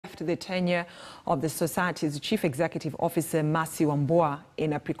the tenure of the society's chief executive officer, Mercy Wambua,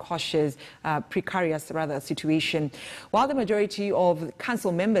 in a precarious situation. While the majority of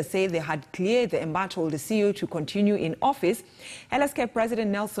council members say they had cleared the embattled CEO to continue in office, LSK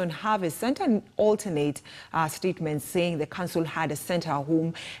President Nelson Harvey sent an alternate statement saying the council had sent her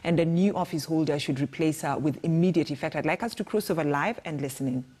home and a new office holder should replace her with immediate effect. I'd like us to cross over live and listen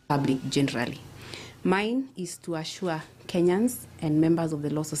in. Public generally. Mine is to assure Kenyans and members of the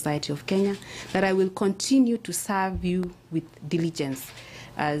Law Society of Kenya that I will continue to serve you with diligence,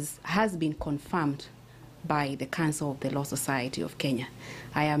 as has been confirmed by the Council of the Law Society of Kenya.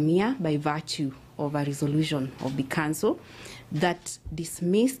 I am here by virtue of a resolution of the Council that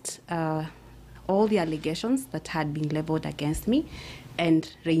dismissed all the allegations that had been leveled against me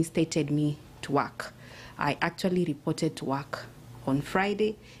and reinstated me to work. I actually reported to work on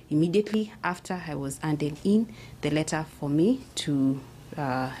Friday, immediately after I was handing in the letter for me to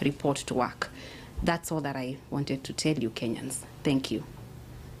report to work. That's all that I wanted to tell you, Kenyans. Thank you.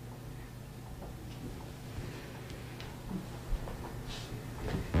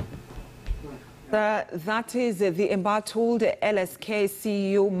 That is the embattled LSK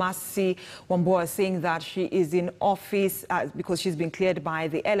CEO Mercy Wambua saying that she is in office because she's been cleared by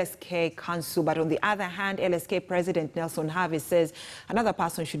the LSK Council. But on the other hand, LSK President Nelson Harvey says another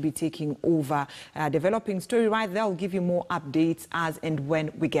person should be taking over. Developing story right there. I'll give you more updates as and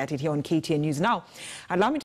when we get it here on KTN News. Now, allow me to